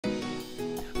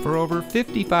For over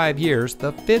 55 years,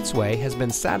 the Fitzway has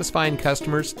been satisfying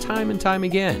customers time and time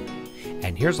again.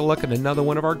 And here's a look at another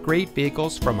one of our great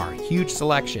vehicles from our huge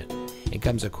selection. It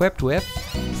comes equipped with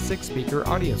 6-speaker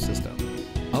audio system,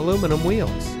 aluminum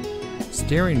wheels,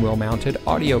 steering wheel mounted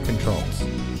audio controls,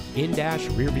 in-dash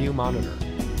rear view monitor,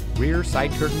 rear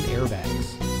side curtain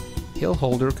airbags, hill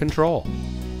holder control,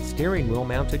 steering wheel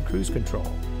mounted cruise control,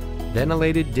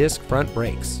 ventilated disc front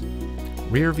brakes,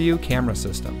 rear view camera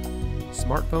system,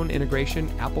 smartphone integration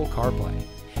Apple CarPlay,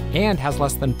 and has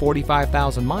less than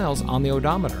 45,000 miles on the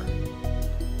odometer.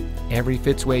 Every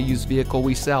Fitzway used vehicle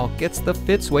we sell gets the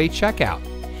Fitzway checkout.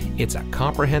 It's a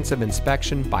comprehensive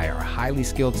inspection by our highly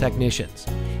skilled technicians,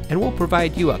 and we'll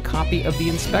provide you a copy of the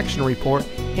inspection report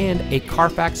and a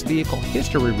Carfax vehicle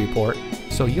history report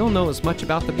so you'll know as much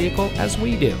about the vehicle as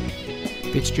we do.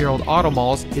 Fitzgerald Auto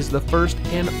Malls is the first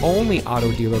and only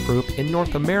auto dealer group in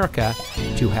North America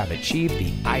to have achieved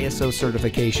the ISO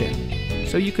certification,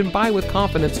 so you can buy with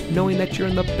confidence knowing that you're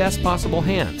in the best possible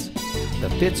hands. The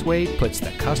Fitzway puts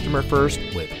the customer first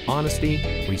with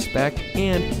honesty, respect,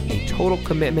 and a total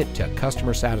commitment to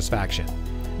customer satisfaction.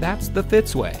 That's the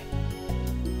Fitzway.